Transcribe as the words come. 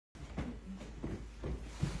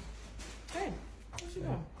you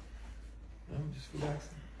doing? I'm just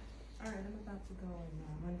relaxing. All right, I'm about to go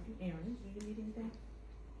and run a few errands. Do you need anything?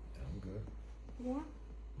 I'm good. You are?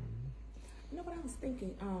 You know what I was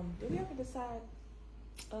thinking? Did we ever decide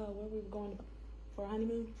where we were going for our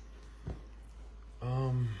honeymoon?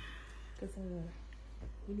 Because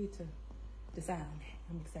we need to decide on that.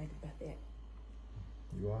 I'm excited about that.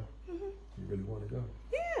 You are? Mm-hmm. You really want to go?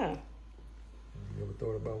 Yeah. You ever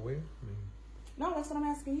thought about where? No, that's what I'm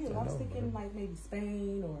asking you. I was thinking man. like maybe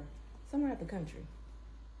Spain or somewhere at the country.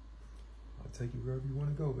 I'll take you wherever you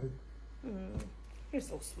want to go, baby. You're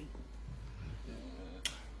so sweet.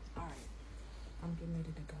 All right. I'm getting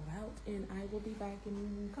ready to go out, and I will be back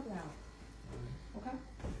in a couple hours. Okay?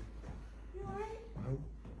 You all right? No,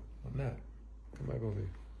 I'm not. Come back over here.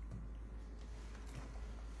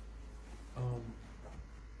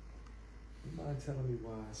 You mind telling me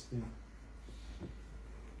why I spent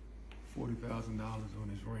 $40,000 on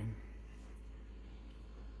this ring,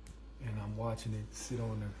 and I'm watching it sit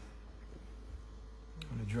on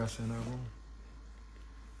the dresser in our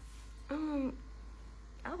room?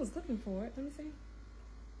 I was looking for it. Let me see.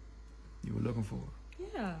 You were looking for it?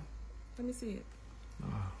 Yeah. Let me see it.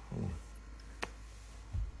 Hold on.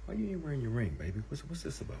 Why you ain't wearing your ring, baby? What's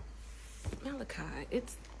this about? Malichi,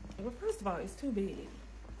 well, first of all, it's too big.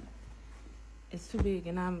 It's too big,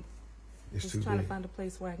 and I'm just trying to find a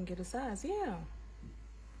place where I can get a size. Yeah.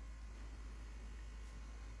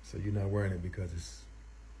 So you're not wearing it because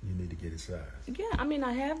you need to get a size? Yeah, I mean,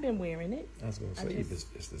 I have been wearing it. I was going to say,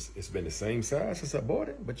 it's been the same size since I bought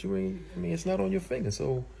it, but you ain't, it's not on your finger,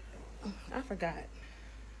 so. I forgot.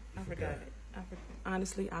 I forgot it.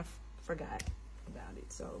 Honestly, I forgot about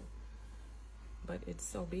it, so. But it's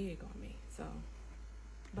so big on me, so.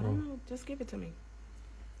 But I don't know, just give it to me.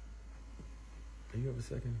 Do you have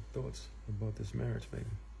second thoughts about this marriage, baby?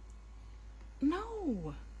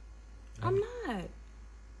 No, I'm not.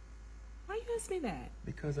 Why you ask me that?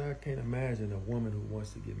 Because I can't imagine a woman who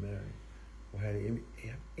wants to get married or had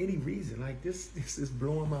any reason. Like this is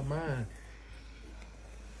blowing my mind.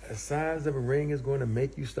 A size of a ring is going to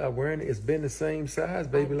make you stop wearing it. It's been the same size,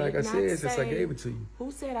 baby, like I said, since I gave it to you.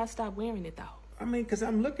 Who said I stopped wearing it, though? I mean, because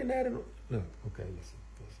I'm looking at it. Look, okay, listen.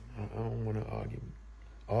 I don't want to argue.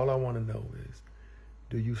 All I want to know is,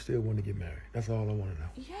 do you still want to get married? That's all I want to know.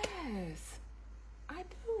 Yes, I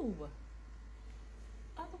do.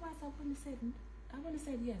 Otherwise, I wouldn't have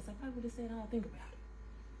said yes. I probably would have said, I'll think about it.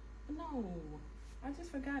 No, I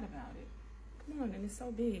just forgot about it. Come on, and it's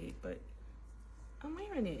so big, but I'm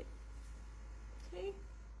wearing it. See?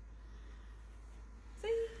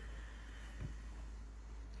 See?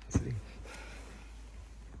 See?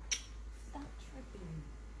 Stop tripping.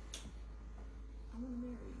 I want to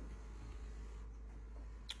marry you.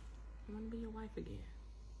 I want to be your wife again.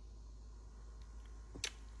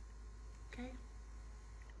 Okay?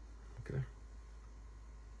 Okay.